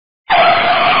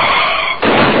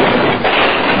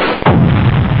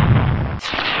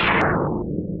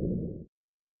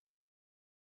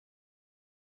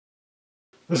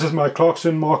This is my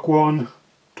Clarkson Mk1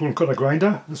 tool and cutter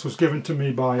grinder. This was given to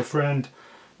me by a friend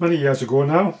many years ago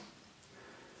now.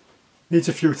 Needs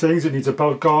a few things. It needs a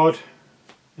belt guard.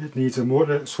 It needs a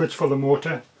motor switch for the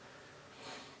motor.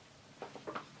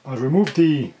 I've removed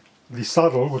the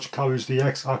saddle which carries the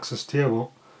X-axis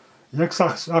table. The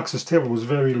X-axis table was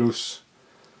very loose.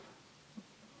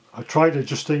 I tried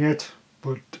adjusting it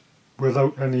but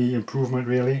without any improvement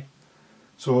really.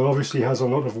 So it obviously has a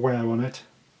lot of wear on it.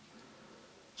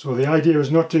 So the idea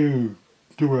is not to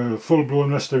do a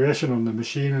full-blown restoration on the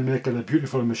machine and make it a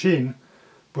beautiful machine,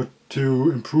 but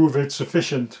to improve it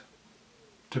sufficient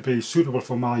to be suitable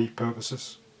for my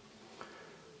purposes.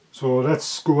 So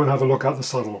let's go and have a look at the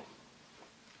saddle.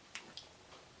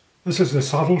 This is the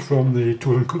saddle from the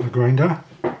tool and cutter grinder.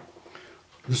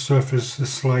 The surface,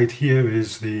 this slide here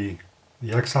is the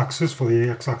X-axis for the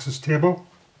X-axis table.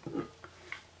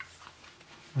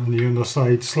 And the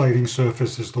underside sliding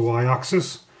surface is the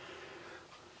Y-axis.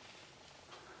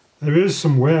 There is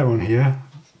some wear on here.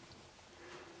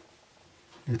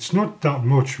 It's not that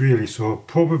much really, so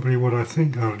probably what I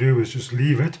think I'll do is just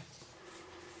leave it.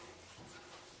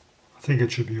 I think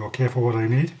it should be okay for what I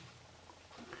need.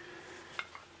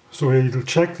 So it'll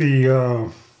check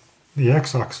the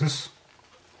X-axis.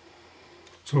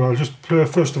 So I'll just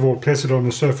first of all place it on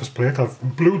the surface plate.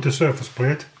 I've glued the surface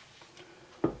plate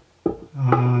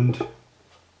and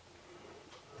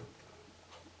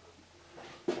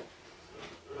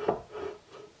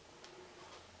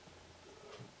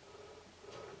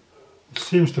it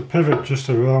seems to pivot just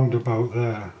around about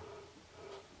there,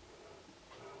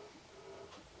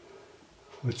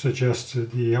 which suggests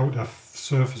that the outer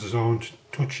surfaces aren't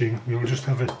touching. We'll just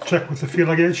have a check with the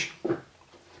feeler gauge. So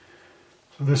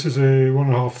this is a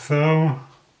 1.5 thou,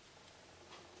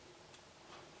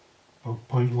 about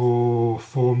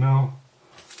 0.04 mil.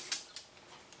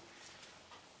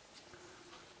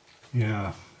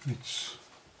 Yeah, it's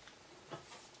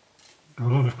got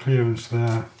a lot of clearance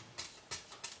there.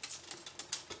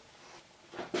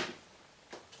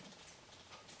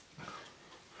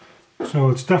 So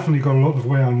it's definitely got a lot of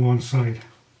wear on one side.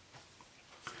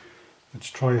 Let's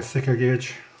try a thicker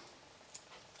gauge.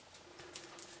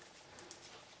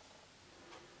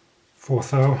 4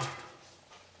 thou.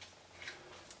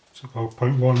 It's about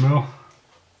 0.1 mil.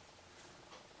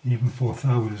 Even 4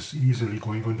 thou is easily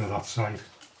going under that side.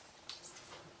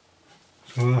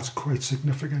 So that's quite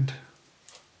significant.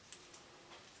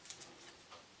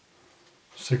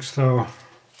 6 thou.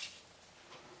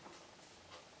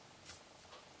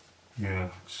 Yeah,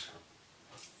 it's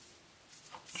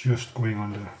just going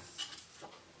under.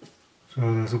 So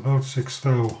there's about 6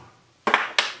 thou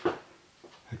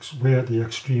way at the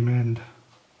extreme end.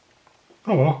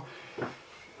 Oh well,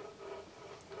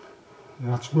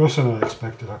 that's worse than I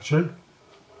expected actually.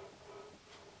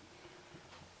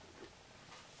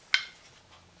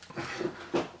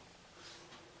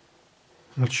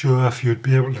 Not sure if you'd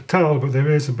be able to tell, but there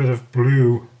is a bit of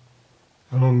blue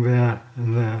along there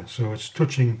and there, so it's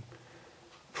touching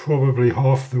probably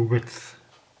half the width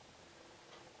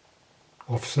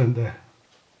off centre.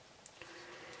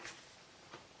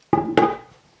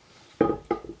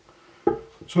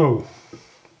 So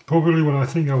probably what I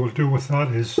think I will do with that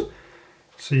is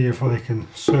see if I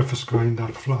can surface grind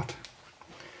that flat.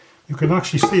 You can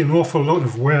actually see an awful lot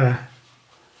of wear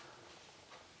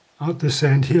at this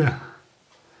end here,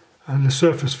 and the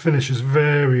surface finish is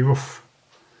very rough.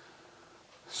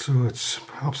 So it's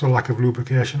perhaps a lack of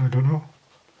lubrication, I don't know.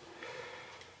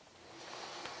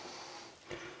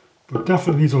 But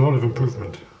definitely needs a lot of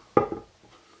improvement.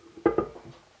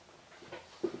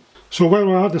 So while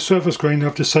we're at the surface grind,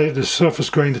 I've decided to surface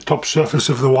grind the top surface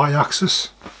of the Y-axis.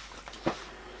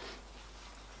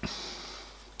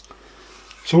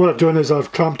 So what I've done is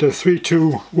I've clamped a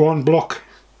 3-2-1 block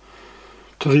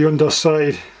to the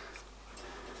underside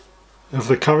of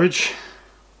the carriage.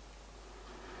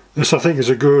 This I think is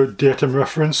a good datum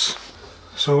reference.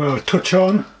 So I'll touch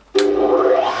on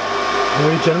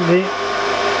very gently.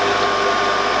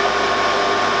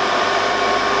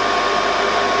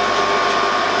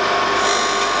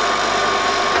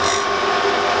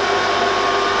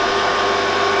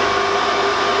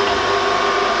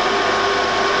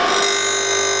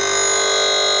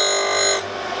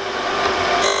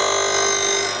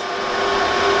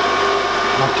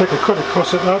 I'll take a cut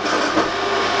across at that.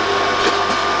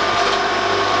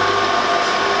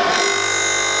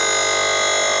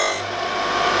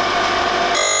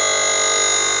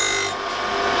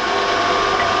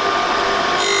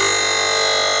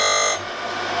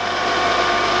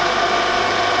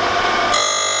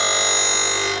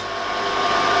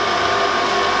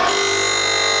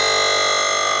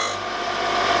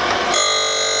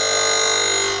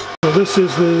 This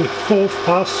is the fourth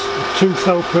pass, 2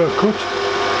 thou per cut,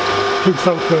 2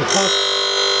 thou per pass.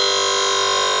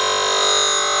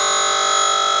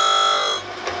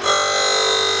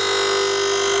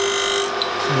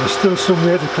 So there's still some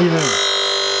way to clean out.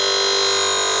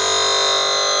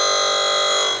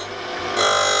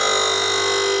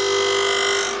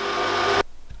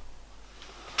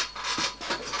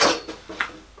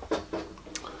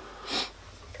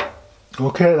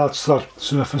 Okay, that's that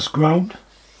surface ground.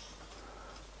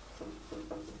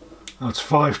 That's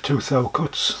 5 2 thou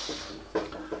cuts.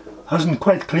 Hasn't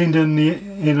quite cleaned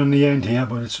in on the end here,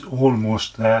 but it's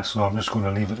almost there, so I'm just going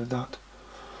to leave it at that.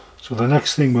 So the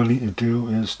next thing we'll need to do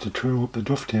is to trim up the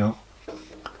dovetail.